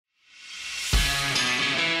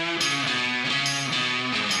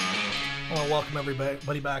want to welcome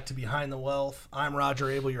everybody back to Behind the Wealth. I'm Roger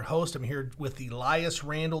Abel, your host. I'm here with Elias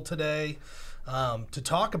Randall today to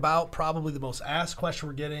talk about probably the most asked question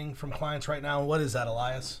we're getting from clients right now. What is that,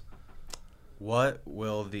 Elias? What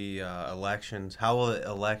will the elections, how will the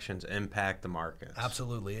elections impact the markets?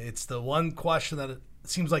 Absolutely. It's the one question that it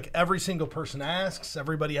seems like every single person asks.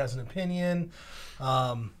 Everybody has an opinion.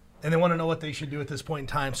 And they want to know what they should do at this point in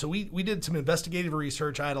time. So we did some investigative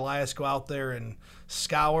research. I had Elias go out there and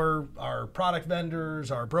scour our product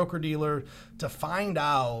vendors, our broker-dealer, to find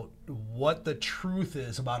out what the truth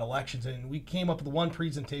is about elections. And we came up with one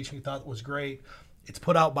presentation we thought was great. It's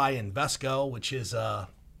put out by Invesco, which is a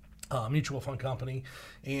mutual fund company.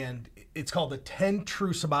 And it's called the 10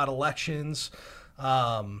 Truths About Elections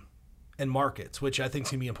and Markets, which I think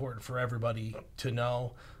is going to be important for everybody to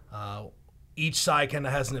know. Each side kind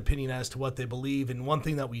of has an opinion as to what they believe. And one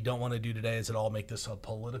thing that we don't want to do today is at all make this a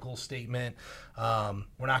political statement.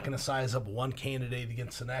 We're not going to size up one candidate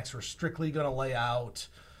against the next. We're strictly going to lay out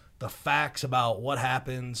the facts about what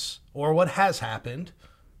happens or what has happened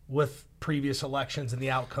with previous elections and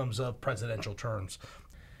the outcomes of presidential terms.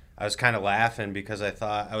 I was kind of laughing because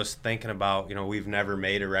I was thinking about, we've never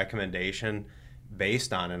made a recommendation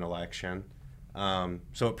based on an election.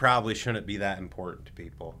 So it probably shouldn't be that important to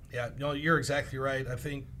people. Yeah, you're exactly right. I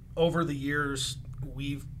think over the years,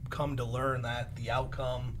 we've come to learn that the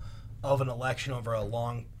outcome of an election over a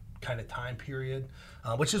long kind of time period,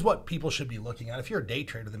 which is what people should be looking at. If you're a day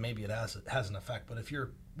trader, then maybe it has an effect. But if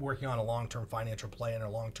you're working on a long-term financial plan or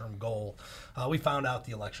long-term goal, we found out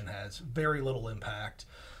the election has very little impact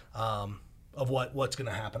of what's going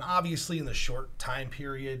to happen. Obviously, in the short time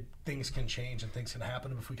period, things can change and things can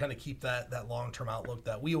happen. If we kind of keep that long-term outlook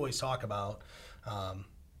that we always talk about,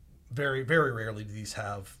 very, very rarely do these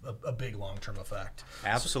have a big long-term effect.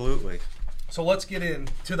 Absolutely. So let's get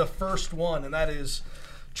into the first one, and that is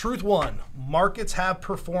truth one. Markets have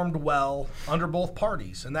performed well under both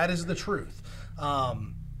parties, and that is the truth.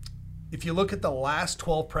 If you look at the last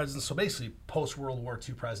 12 presidents, so basically post-World War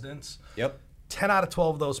II presidents, Yep. 10 out of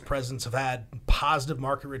 12 of those presidents have had positive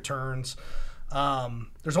market returns.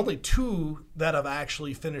 There's only 2 that have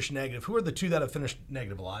actually finished negative. Who are the 2 that have finished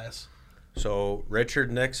negative, Elias? So Richard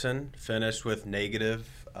Nixon finished with negative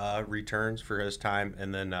returns for his time,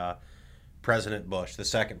 and then President Bush, the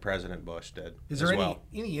second President Bush, did. Is there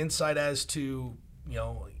any insight as to,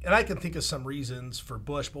 and I can think of some reasons for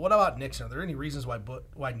Bush, but what about Nixon? Are there any reasons why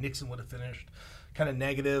Nixon would have finished kind of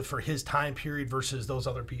negative for his time period versus those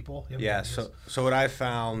other people? Yeah, so what I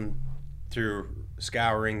found through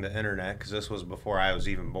scouring the internet, because this was before I was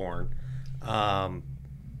even born,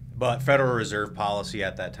 but Federal Reserve policy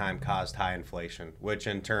at that time caused high inflation, which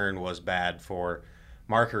in turn was bad for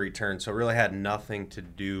market returns. So it really had nothing to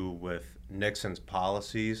do with Nixon's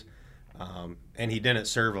policies, and he didn't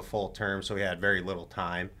serve a full term, so he had very little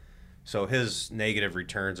time. So his negative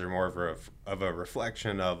returns are more of a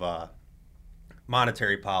reflection of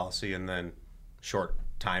monetary policy and then short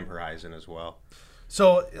time horizon as well.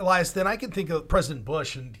 So, Elias, then I can think of President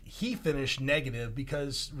Bush, and he finished negative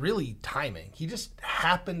because really timing. He just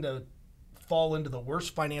happened to fall into the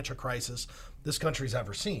worst financial crisis this country's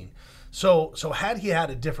ever seen. So had he had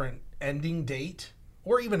a different ending date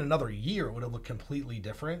or even another year, it would have looked completely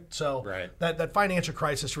different. So right. that financial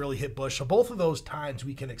crisis really hit Bush. So both of those times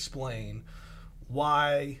we can explain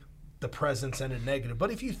why the presidents ended negative. But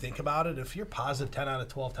if you think about it, if you're positive 10 out of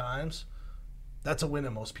 12 times, that's a win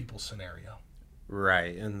in most people's scenario.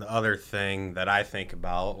 Right. And the other thing that I think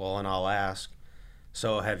about, and I'll ask,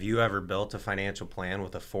 so have you ever built a financial plan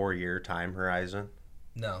with a 4-year time horizon?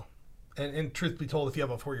 No. And truth be told, if you have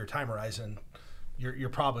a 4-year time horizon, you're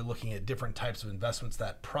probably looking at different types of investments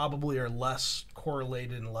that probably are less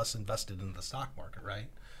correlated and less invested in the stock market, right?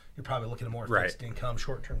 You're probably looking at more fixed income,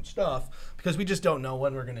 short-term stuff, because we just don't know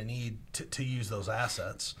when we're going to need to use those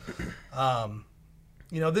assets.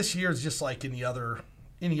 This year is just like any other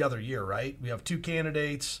year, right? We have 2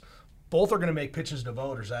 candidates. Both are going to make pitches to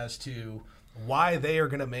voters as to why they are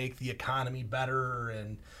going to make the economy better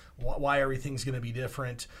and why everything's going to be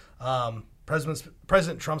different.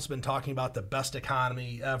 President Trump's been talking about the best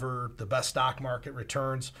economy ever, the best stock market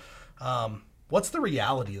returns. What's the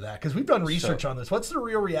reality of that? Because we've done research on this. What's the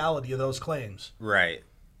real reality of those claims? Right.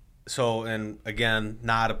 So, and again,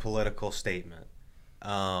 not a political statement.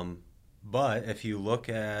 But if you look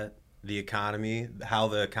at the economy, how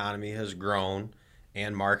the economy has grown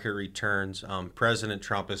and market returns, President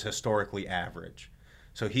Trump is historically average.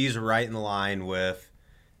 So he's right in line with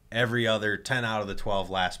every other 10 out of the 12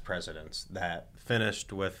 last presidents that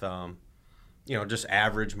finished with just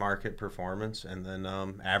average market performance and then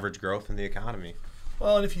average growth in the economy.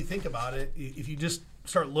 Well, and if you think about it, if you just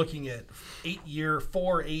start looking at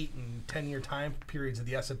 4, 8, and 10-year time periods of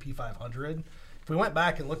the S&P 500, if we went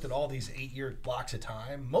back and looked at all these 8-year blocks of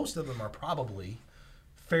time, most of them are probably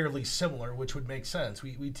fairly similar, which would make sense.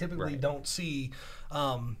 We typically don't see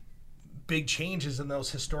big changes in those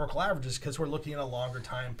historical averages because we're looking at a longer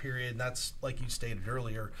time period. And that's, like you stated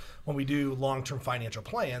earlier, when we do long-term financial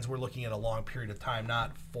plans, we're looking at a long period of time,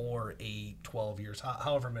 not 4, 8, 12 years,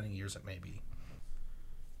 however many years it may be.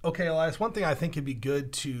 Okay, Elias, one thing I think would be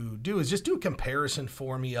good to do is just do a comparison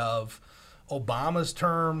for me of Obama's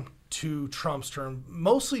term to Trump's term,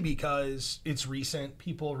 mostly because it's recent.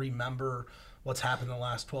 People remember what's happened in the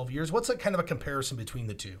last 12 years. What's a kind of a comparison between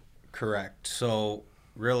the two? Correct. So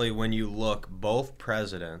really, when you look, both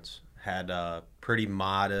presidents had a pretty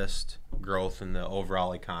modest growth in the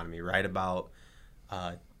overall economy, right about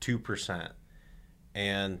 2%.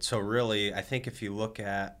 And so really, I think if you look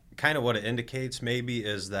at kind of what it indicates maybe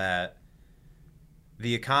is that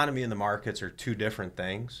the economy and the markets are two different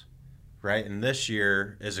things, right? And this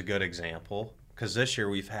year is a good example because this year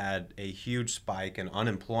we've had a huge spike in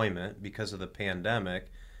unemployment because of the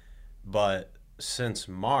pandemic. But since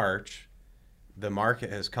March, the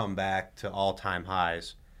market has come back to all-time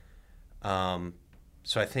highs.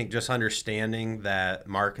 So I think just understanding that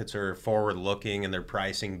markets are forward-looking and they're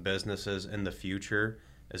pricing businesses in the future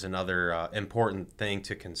is another important thing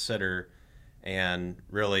to consider. And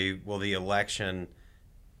really, will the election,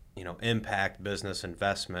 impact business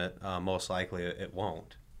investment? Most likely, it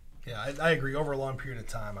won't. Yeah, I agree. Over a long period of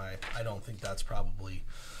time, I don't think that's probably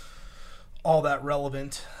all that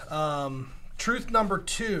relevant. Truth number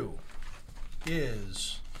 2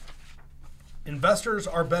 is investors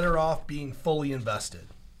are better off being fully invested.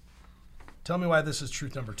 Tell me why this is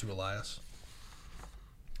truth number 2, Elias.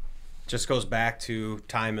 Just goes back to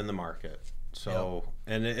time in the market. So,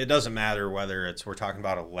 And it doesn't matter whether we're talking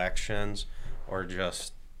about elections or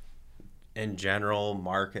just in general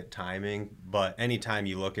market timing, but anytime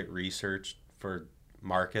you look at research for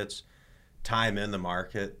markets, time in the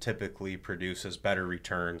market typically produces better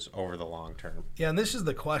returns over the long term. Yeah, and this is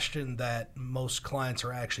the question that most clients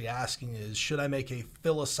are actually asking is, should I make a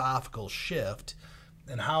philosophical shift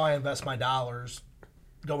in how I invest my dollars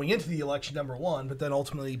going into the election, number one, but then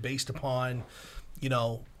ultimately based upon,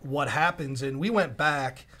 what happens. And we went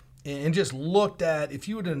back and just looked at, if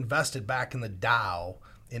you would have invested back in the Dow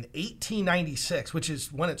in 1896, which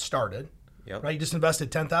is when it started, right? You just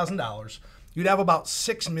invested $10,000. You'd have about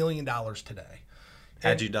 $6 million today.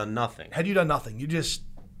 Had you done nothing. You just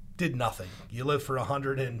did nothing. You lived for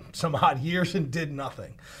 100 and some odd years and did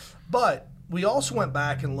nothing. But we also went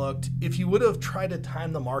back and looked, if you would have tried to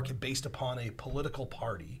time the market based upon a political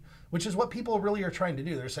party, which is what people really are trying to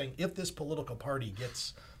do. They're saying, if this political party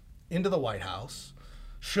gets into the White House,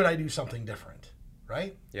 should I do something different,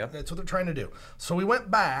 right? Yep. That's what they're trying to do. So we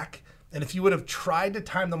went back, and if you would have tried to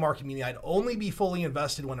time the market, meaning I'd only be fully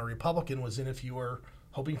invested when a Republican was in if you were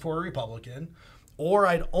hoping for a Republican, or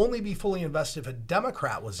I'd only be fully invested if a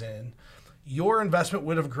Democrat was in, your investment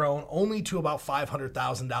would have grown only to about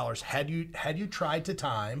 $500,000 had you tried to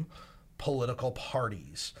time political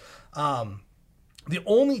parties. The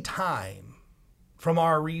only time from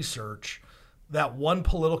our research that one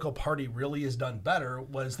political party really has done better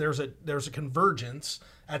was there's a convergence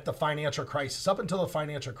at the financial crisis. Up until the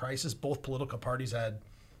financial crisis, both political parties had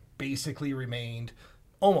basically remained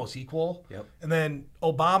almost equal. Yep. And then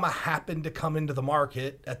Obama happened to come into the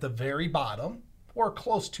market at the very bottom, or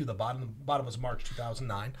close to the bottom. The bottom was March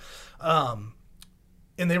 2009.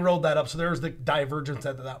 And they rolled that up. So there was the divergence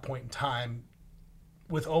at that point in time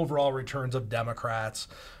with overall returns of Democrats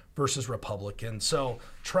versus Republicans. So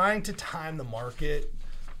trying to time the market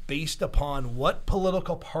based upon what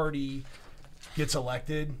political party gets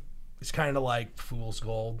elected is kind of like fool's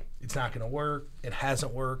gold. It's not going to work. It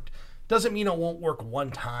hasn't worked. Doesn't mean it won't work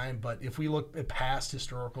one time, but if we look at past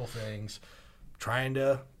historical things, trying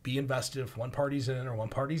to be invested if one party's in or one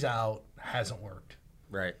party's out hasn't worked.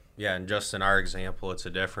 Right. Yeah, and just in our example, it's a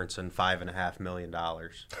difference in $5.5 million.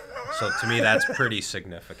 So to me, that's pretty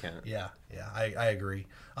significant. Yeah, I agree.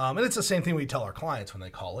 And it's the same thing we tell our clients when they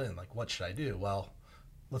call in, like, what should I do? Well,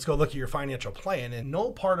 let's go look at your financial plan. And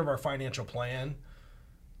no part of our financial plan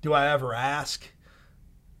do I ever ask,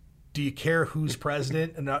 do you care who's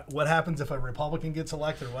president and what happens if a Republican gets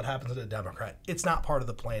elected or what happens to a Democrat? It's not part of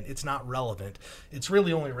the plan. It's not relevant. It's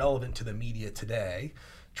really only relevant to the media today,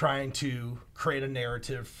 trying to create a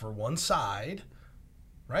narrative for one side,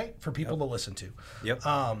 right, for people to listen to. Yep.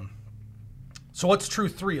 So what's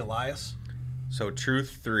truth 3, Elias? So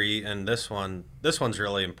truth 3, and this one's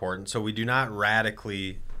really important. So we do not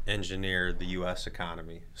radically engineer the U.S.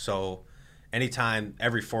 economy. So anytime,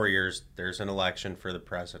 every 4 years, there's an election for the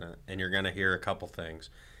president, and you're going to hear a couple things.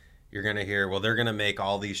 You're going to hear, well, they're going to make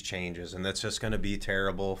all these changes, and that's just going to be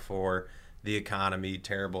terrible for the economy,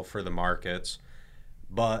 terrible for the markets.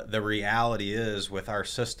 But the reality is, with our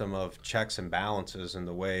system of checks and balances and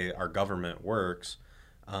the way our government works,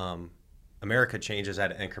 America changes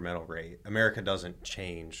at an incremental rate. America doesn't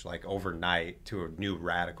change like overnight to a new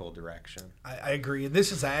radical direction. I agree.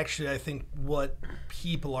 This is actually, I think, what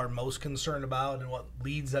people are most concerned about and what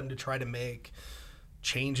leads them to try to make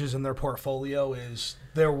changes in their portfolio is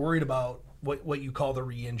they're worried about what you call the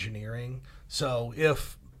re-engineering. So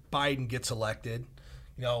if Biden gets elected,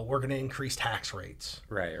 we're going to increase tax rates.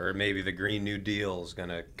 Right, or maybe the Green New Deal is going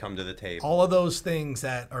to come to the table. All of those things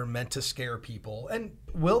that are meant to scare people. And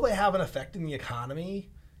will they have an effect in the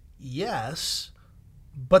economy? Yes,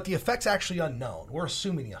 but the effect's actually unknown. We're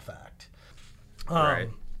assuming the effect. Right,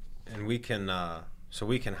 and we can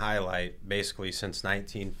highlight basically since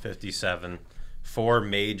 1957 4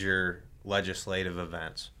 major legislative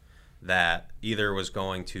events that either was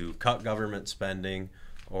going to cut government spending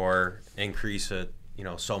or increase it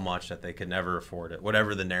so much that they could never afford it,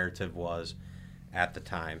 whatever the narrative was at the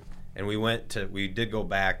time. And we did go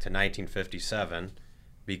back to 1957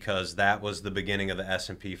 because that was the beginning of the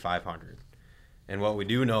S&P 500. And what we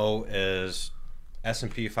do know is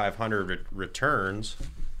S&P 500 returns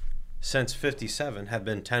since 57 have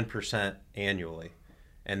been 10% annually.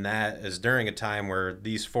 And that is during a time where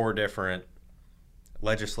these 4 different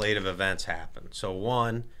legislative events happened. So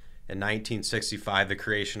one, in 1965, the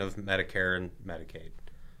creation of Medicare and Medicaid.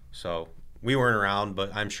 So we weren't around,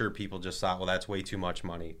 but I'm sure people just thought, well, that's way too much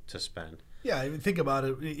money to spend. Yeah, think about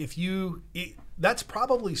it. That's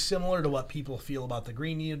probably similar to what people feel about the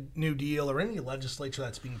Green New Deal or any legislature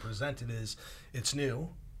that's being presented is it's new,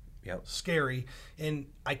 scary. And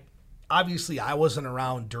obviously I wasn't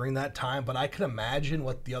around during that time, but I could imagine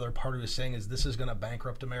what the other party was saying is this is going to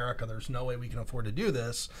bankrupt America. There's no way we can afford to do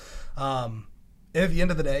this. And at the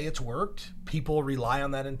end of the day, it's worked. People rely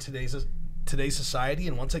on that in today's society.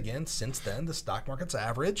 And once again, since then, the stock market's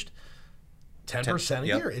averaged 10% a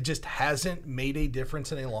year. It just hasn't made a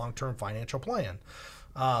difference in a long-term financial plan.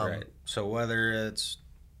 Right. So whether it's,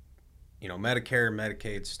 Medicare,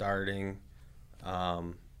 Medicaid starting,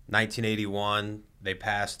 1981, they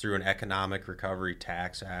passed through an Economic Recovery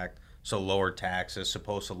Tax Act. So lower taxes,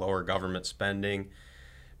 supposed to lower government spending.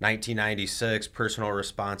 1996, Personal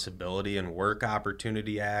Responsibility and Work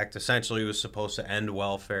Opportunity Act essentially was supposed to end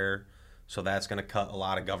welfare, so that's going to cut a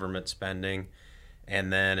lot of government spending.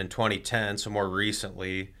 And then in 2010, so more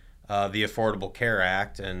recently, the Affordable Care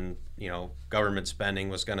Act, and government spending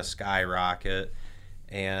was going to skyrocket.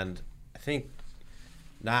 And I think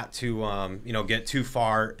not to get too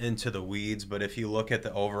far into the weeds, but if you look at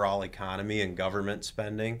the overall economy and government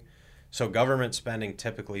spending. So government spending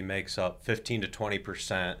typically makes up 15 to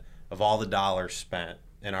 20% of all the dollars spent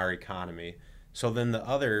in our economy. So then the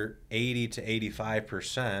other 80 to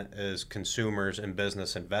 85% is consumers and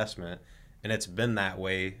business investment, and it's been that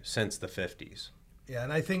way since the 50s. Yeah,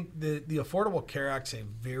 and I think the Affordable Care Act is a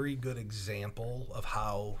very good example of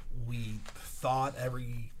how we thought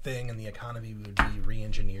everything in the economy would be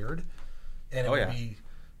re-engineered, and it would be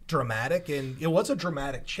dramatic, and it was a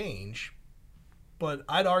dramatic change. But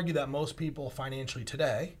I'd argue that most people financially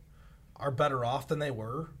today are better off than they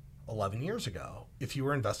were 11 years ago if you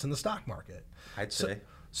were investing in the stock market. I'd say.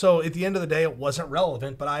 So at the end of the day, it wasn't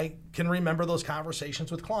relevant, but I can remember those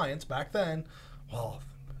conversations with clients back then. Well,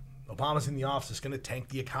 Obama's in the office, it's going to tank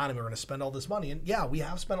the economy, we're going to spend all this money. And yeah, we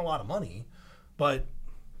have spent a lot of money, but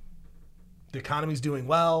the economy's doing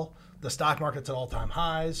well, the stock market's at all-time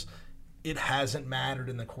highs. It hasn't mattered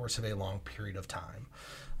in the course of a long period of time.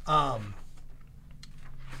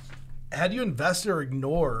 Had you invested or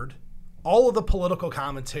ignored all of the political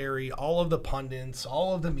commentary, all of the pundits,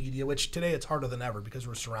 all of the media, which today it's harder than ever because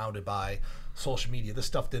we're surrounded by social media. This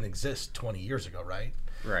stuff didn't exist 20 years ago, right?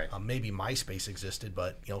 Right. Maybe MySpace existed,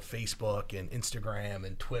 but Facebook and Instagram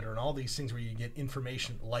and Twitter and all these things where you get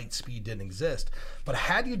information at light speed didn't exist. But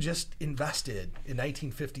had you just invested in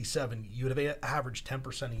 1957, you would have averaged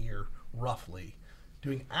 10% a year, roughly,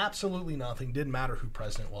 doing absolutely nothing. Didn't matter who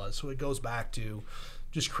president was. So it goes back to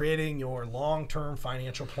just creating your long-term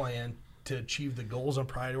financial plan to achieve the goals and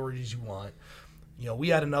priorities you want. We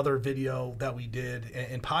had another video that we did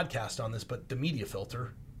and podcast on this, but the media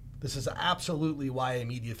filter. This is absolutely why a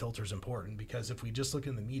media filter is important, because if we just look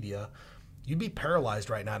in the media, you'd be paralyzed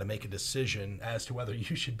right now to make a decision as to whether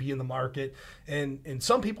you should be in the market. And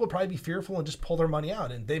some people would probably be fearful and just pull their money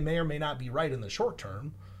out, and they may or may not be right in the short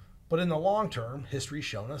term. But in the long term, history's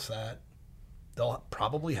shown us that they'll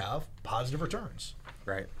probably have positive returns.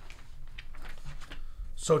 Right.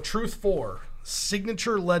 So truth 4,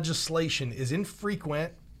 signature legislation is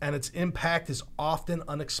infrequent and its impact is often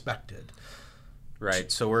unexpected.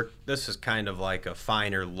 Right. So this is kind of like a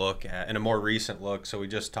finer look at, and a more recent look. So we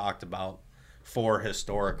just talked about 4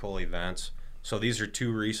 historical events. So these are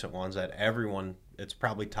 2 recent ones that everyone, it's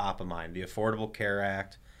probably top of mind: the Affordable Care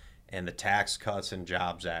Act and the Tax Cuts and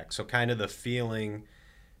Jobs Act. So kind of the feeling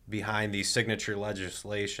behind the signature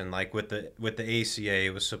legislation, like with the ACA,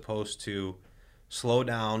 it was supposed to slow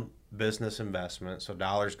down business investment, so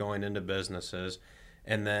dollars going into businesses.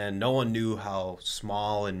 And then no one knew how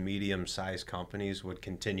small and medium-sized companies would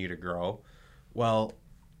continue to grow. Well,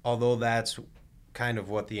 although that's kind of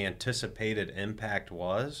what the anticipated impact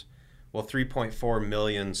was, well, 3.4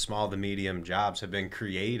 million small to medium jobs have been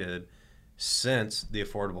created since the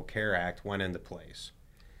Affordable Care Act went into place.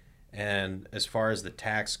 And as far as the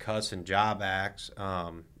Tax Cuts and Job Act,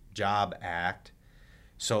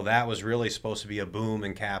 so that was really supposed to be a boom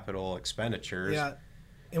in capital expenditures. Yeah,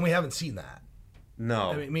 and we haven't seen that.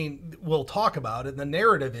 No. I mean, we'll talk about it. The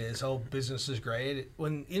narrative is, oh, business is great.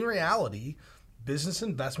 When in reality, business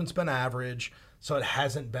investment's been average, so it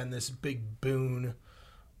hasn't been this big boon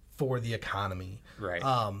for the economy. Right.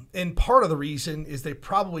 And part of the reason is they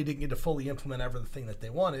probably didn't get to fully implement everything that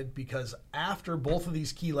they wanted, because after both of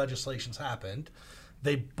these key legislations happened,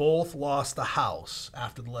 they both lost the House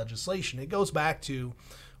after the legislation. It goes back to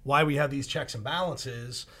why we have these checks and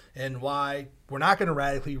balances and why we're not going to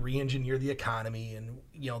radically re-engineer the economy. And,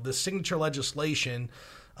 the signature legislation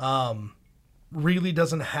really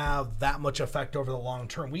doesn't have that much effect over the long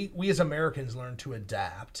term. We as Americans learn to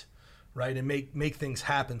adapt, right, and make things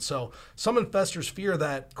happen. So some investors fear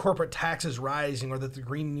that corporate taxes rising or that the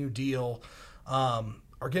Green New Deal are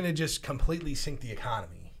going to just completely sink the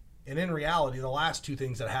economy. And in reality, the last 2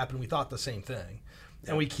 things that happened, we thought the same thing.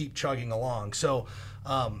 And we keep chugging along. So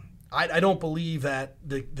I don't believe that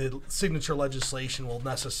the signature legislation will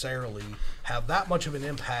necessarily have that much of an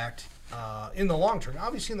impact in the long term.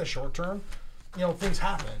 Obviously, in the short term, things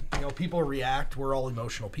happen. People react. We're all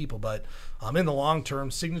emotional people. But in the long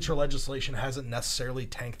term, signature legislation hasn't necessarily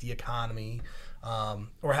tanked the economy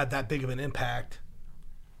or had that big of an impact,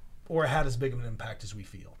 or had as big of an impact as we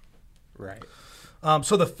feel. Right.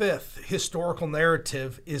 So the 5th historical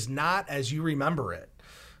narrative is not as you remember it.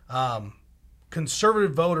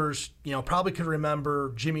 Conservative voters, probably could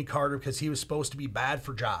remember Jimmy Carter because he was supposed to be bad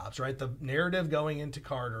for jobs, right? The narrative going into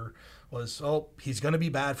Carter was, oh, he's going to be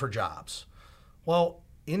bad for jobs. Well,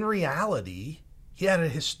 in reality, he had a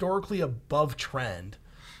historically above trend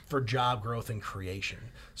for job growth and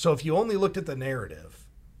creation. So if you only looked at the narrative,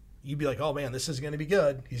 you'd be like, oh man, this is going to be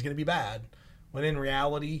good. He's going to be bad. When in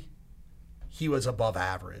reality, he was above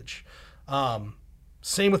average.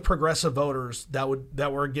 Same with progressive voters that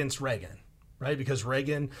were against Reagan, right? Because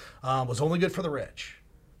Reagan was only good for the rich.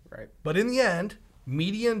 Right. But in the end,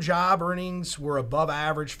 median job earnings were above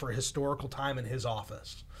average for historical time in his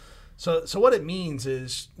office. So what it means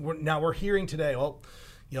is we're hearing today, well,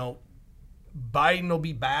 Biden will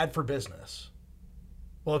be bad for business.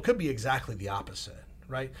 Well, it could be exactly the opposite,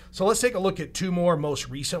 right? So let's take a look at 2 more most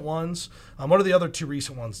recent ones. What are the other 2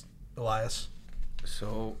 recent ones, Elias?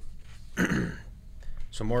 So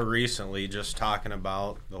more recently, just talking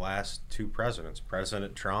about the last 2 presidents,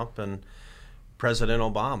 President Trump and President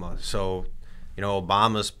Obama. So,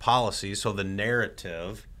 Obama's policy, so the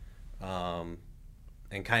narrative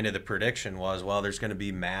and kind of the prediction was, well, there's going to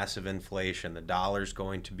be massive inflation. The dollar's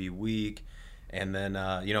going to be weak. And then,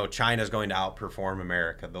 China's going to outperform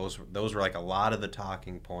America. Those were like a lot of the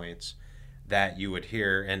talking points that you would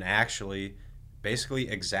hear. And actually, basically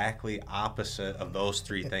exactly opposite of those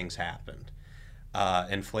 3 things happened.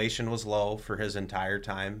 Inflation was low for his entire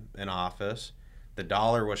time in office. The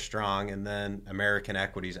dollar was strong, and then American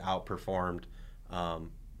equities outperformed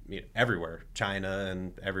everywhere, China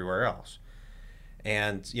and everywhere else.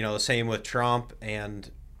 And the same with Trump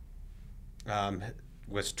and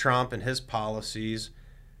his policies.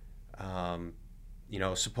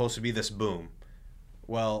 Supposed to be this boom.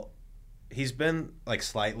 Well, he's been like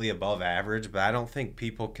slightly above average, but I don't think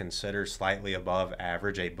people consider slightly above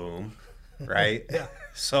average a boom, right? Yeah.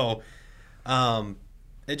 So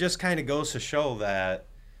it just kind of goes to show that,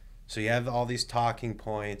 so you have all these talking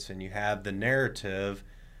points and you have the narrative,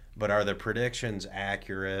 but are the predictions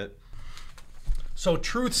accurate? So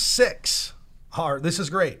truth 6 this is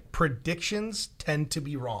great. Predictions tend to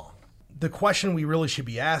be wrong. The question we really should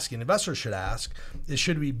be asking, investors should ask, is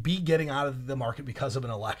should we be getting out of the market because of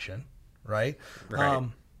an election? Right?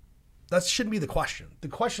 That shouldn't be the question. The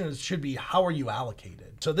question should be, how are you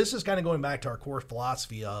allocated? So this is kind of going back to our core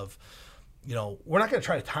philosophy of, we're not going to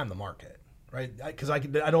try to time the market, right? Because I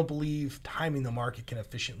don't believe timing the market can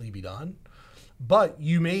efficiently be done. But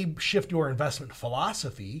you may shift your investment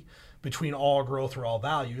philosophy between all growth or all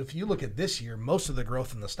value. If you look at this year, most of the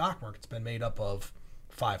growth in the stock market's been made up of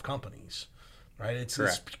 5 companies, right? It's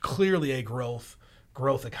clearly a growth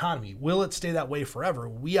economy. Will it stay that way forever?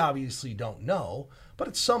 We obviously don't know, but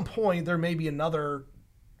at some point there may be another,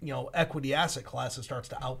 equity asset class that starts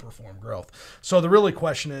to outperform growth. So the really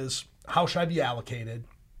question is, how should I be allocated?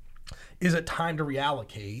 Is it time to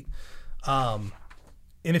reallocate? And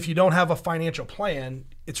if you don't have a financial plan,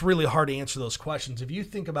 it's really hard to answer those questions. If you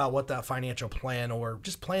think about what that financial plan or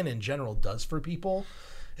just plan in general does for people,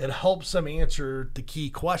 it helps them answer the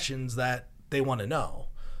key questions that they want to know.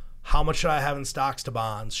 How much should I have in stocks to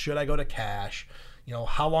bonds? Should I go to cash?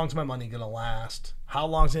 How long is my money going to last? How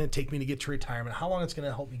long is it going to take me to get to retirement? How long it's going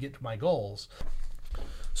to help me get to my goals?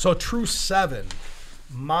 So Truth 7,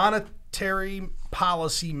 monetary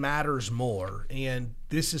policy matters more. And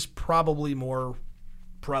this is probably more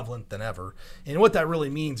prevalent than ever. And what that really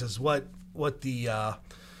means is what the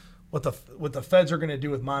feds are going to do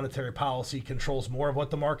with monetary policy controls more of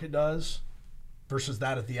what the market does versus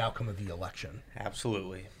that of the outcome of the election.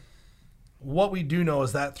 Absolutely. What we do know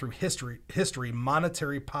is that through history,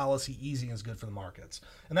 monetary policy easing is good for the markets,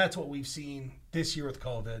 and that's what we've seen this year with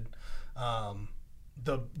COVID.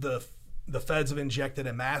 The feds have injected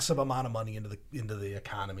a massive amount of money into the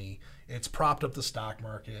economy. It's propped up the stock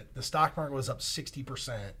market. The stock market was up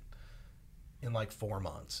 60% in like 4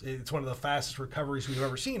 months. It's one of the fastest recoveries we've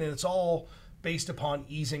ever seen, and it's all based upon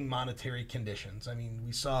easing monetary conditions. I mean,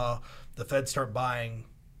 we saw the Fed start buying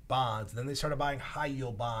bonds, and then they started buying high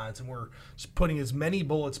yield bonds, and we're putting as many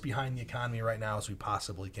bullets behind the economy right now as we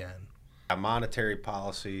possibly can. Monetary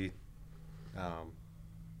policy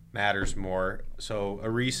matters more. So a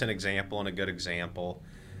recent example and a good example,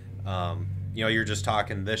 you're just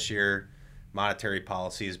talking this year, monetary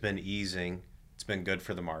policy has been easing. It's been good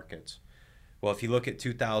for the markets. Well, if you look at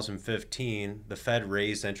 2015, the Fed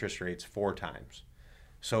raised interest rates 4 times.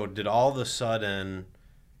 So did all of a sudden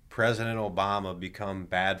President Obama become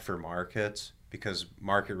bad for markets because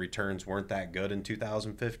market returns weren't that good in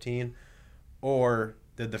 2015? Or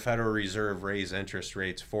did the Federal Reserve raise interest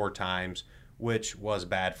rates 4 times, which was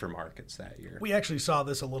bad for markets that year? We actually saw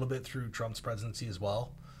this a little bit through Trump's presidency as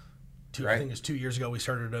well. Right. I think it was 2 years ago we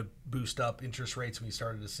started to boost up interest rates, and we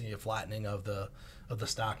started to see a flattening of the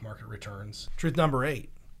stock market returns. Truth number 8,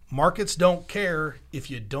 markets don't care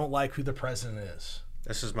if you don't like who the president is.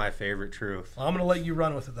 This is my favorite truth. Well, I'm going to let you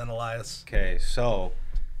run with it then, Elias. Okay, so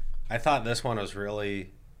I thought this one was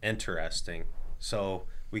really interesting. So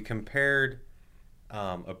we compared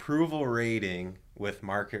approval rating with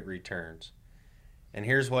market returns. And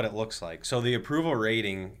here's what it looks like. So the approval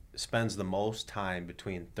rating spends the most time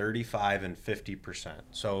between 35 and 50%.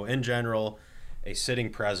 So in general, a sitting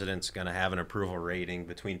president's going to have an approval rating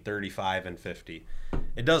between 35 and 50.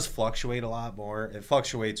 It does fluctuate a lot more. It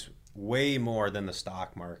fluctuates way more than the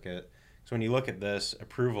stock market. So when you look at this,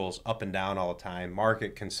 approvals up and down all the time.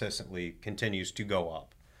 Market consistently continues to go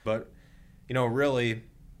up. But, really,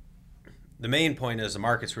 the main point is the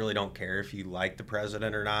markets really don't care if you like the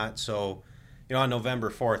president or not. So, on November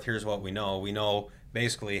 4th, here's what we know. We know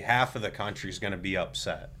basically half of the country is going to be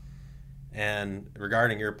upset. And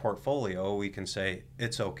regarding your portfolio, we can say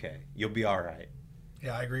it's okay. You'll be all right.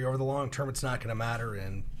 Yeah, I agree. Over the long term, it's not going to matter.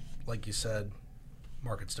 And like you said,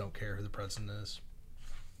 markets don't care who the president is.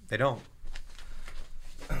 They don't.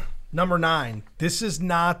 Number 9, this is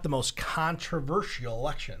not the most controversial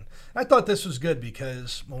election. I thought this was good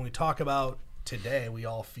because when we talk about today, we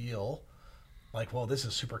all feel like, well, this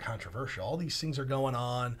is super controversial. All these things are going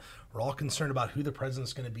on. We're all concerned about who the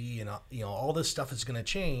president's going to be, and all this stuff is going to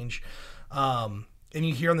change. And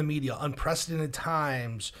you hear on the media, unprecedented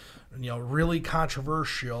times, really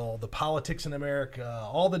controversial, the politics in America,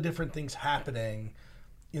 all the different things happening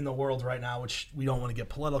in the world right now, which we don't want to get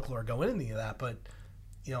political or go into any of that. But,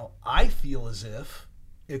 I feel as if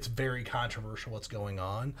it's very controversial what's going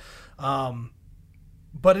on.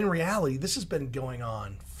 But in reality, this has been going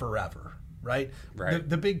on forever. Right?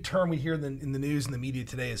 The big term we hear in the news and the media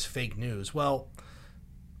today is fake news. Well,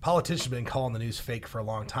 politicians have been calling the news fake for a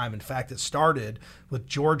long time. In fact, it started with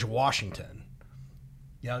George Washington.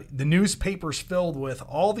 The newspapers filled with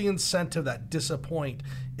all the incentive that disappoint,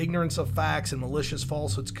 ignorance of facts, and malicious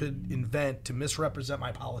falsehoods could invent to misrepresent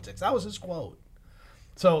my politics. That was his quote.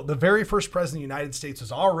 So the very first president of the United States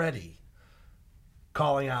was already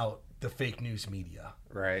calling out the fake news media.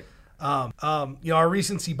 Right. Our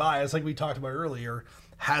recency bias, like we talked about earlier,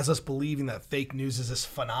 has us believing that fake news is this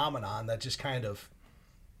phenomenon that just kind of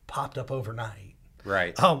popped up overnight.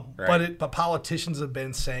 Right. But politicians have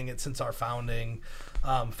been saying it since our founding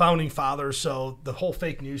fathers. So the whole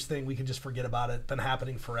fake news thing, we can just forget about it. It's been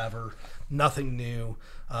happening forever. Nothing new.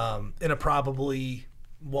 And it probably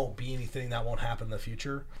won't be anything that won't happen in the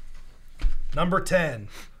future. Number 10,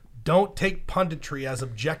 don't take punditry as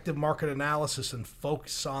objective market analysis and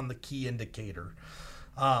focus on the key indicator.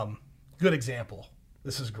 Good example.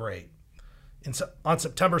 This is great. On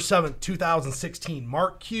September 7th, 2016,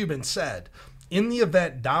 Mark Cuban said, in the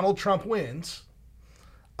event Donald Trump wins,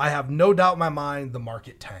 I have no doubt in my mind the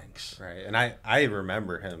market tanks. Right. And I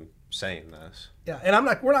remember him saying this. Yeah. And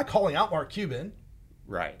we're not calling out Mark Cuban.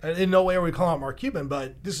 Right. In no way are we calling out Mark Cuban,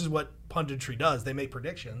 but this is what punditry does. They make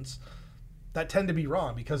predictions that tend to be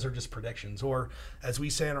wrong because they're just predictions. Or as we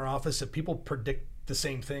say in our office, if people predict the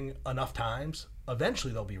same thing enough times,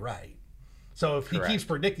 eventually they'll be right. So if he keeps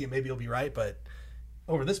predicting it, maybe he'll be right. But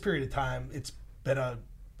over this period of time, it's been an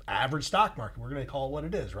average stock market. We're going to call it what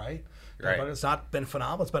it is, right? Right. But it's not been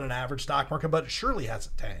phenomenal. It's been an average stock market, but it surely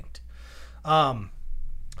hasn't tanked.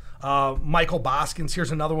 Michael Boskins,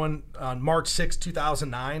 here's another one. On March 6,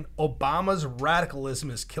 2009, Obama's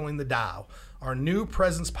radicalism is killing the Dow. Our new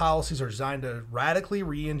president's policies are designed to radically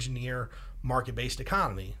re-engineer market-based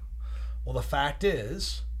economy. Well, the fact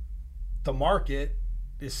is, the market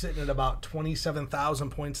is sitting at about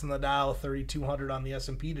 27,000 points in the Dow, 3,200 on the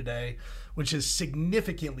S&P today, which is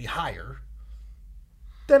significantly higher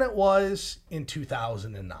than it was in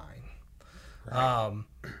 2009. Right.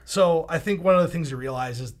 So I think one of the things to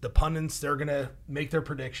realize is the pundits, they're going to make their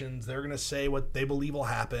predictions. They're going to say what they believe will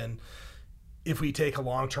happen. If we take a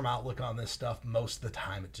long-term outlook on this stuff, most of the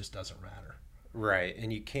time it just doesn't matter. Right.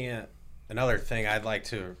 And you can't, another thing I'd like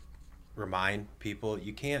to remind people,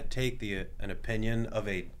 you can't take an opinion of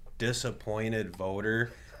a disappointed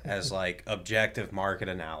voter as like objective market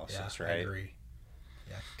analysis, right? I agree.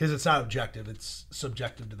 Yeah, because it's not objective; it's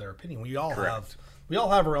subjective to their opinion. We all Correct.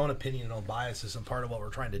 have our own opinion and own biases, and part of what we're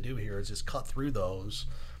trying to do here is just cut through those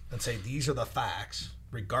and say these are the facts,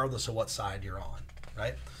 regardless of what side you're on,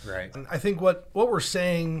 right? Right. And I think what we're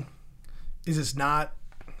saying is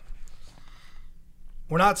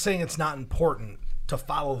we're not saying it's not important to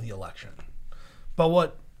follow the election. But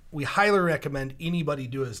what we highly recommend anybody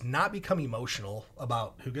do is not become emotional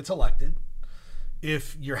about who gets elected.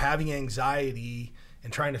 If you're having anxiety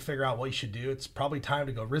and trying to figure out what you should do, it's probably time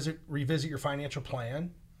to go revisit your financial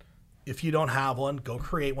plan. If you don't have one, go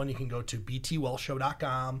create one. You can go to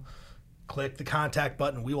btwellshow.com, click the contact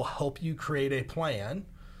button. We will help you create a plan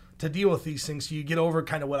to deal with these things so you get over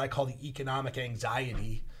kind of what I call the economic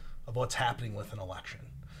anxiety of what's happening with an election.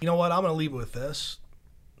 You know what? I'm going to leave it with this.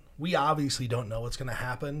 We obviously don't know what's going to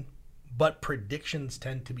happen, but predictions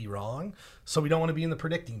tend to be wrong. So we don't want to be in the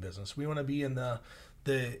predicting business. We want to be in the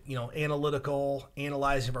analytical,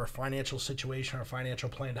 analyzing of our financial situation, our financial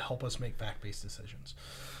plan to help us make fact-based decisions.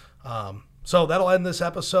 So that'll end this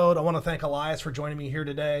episode. I want to thank Elias for joining me here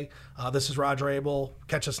today. This is Roger Abel.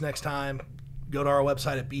 Catch us next time. Go to our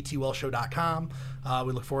website at btwellshow.com.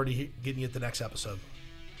 We look forward to getting you at the next episode.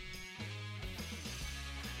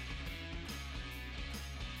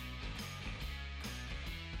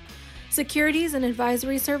 Securities and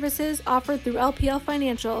advisory services offered through LPL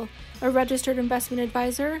Financial, a registered investment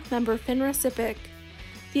advisor, member FINRA SIPC.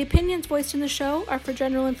 The opinions voiced in the show are for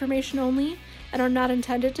general information only and are not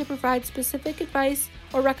intended to provide specific advice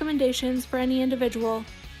or recommendations for any individual.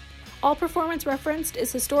 All performance referenced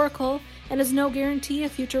is historical and is no guarantee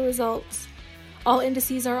of future results. All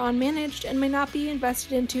indices are unmanaged and may not be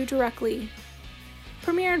invested into directly.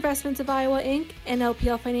 Premier Investments of Iowa, Inc. and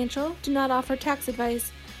LPL Financial do not offer tax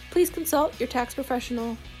advice. Please consult your tax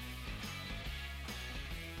professional.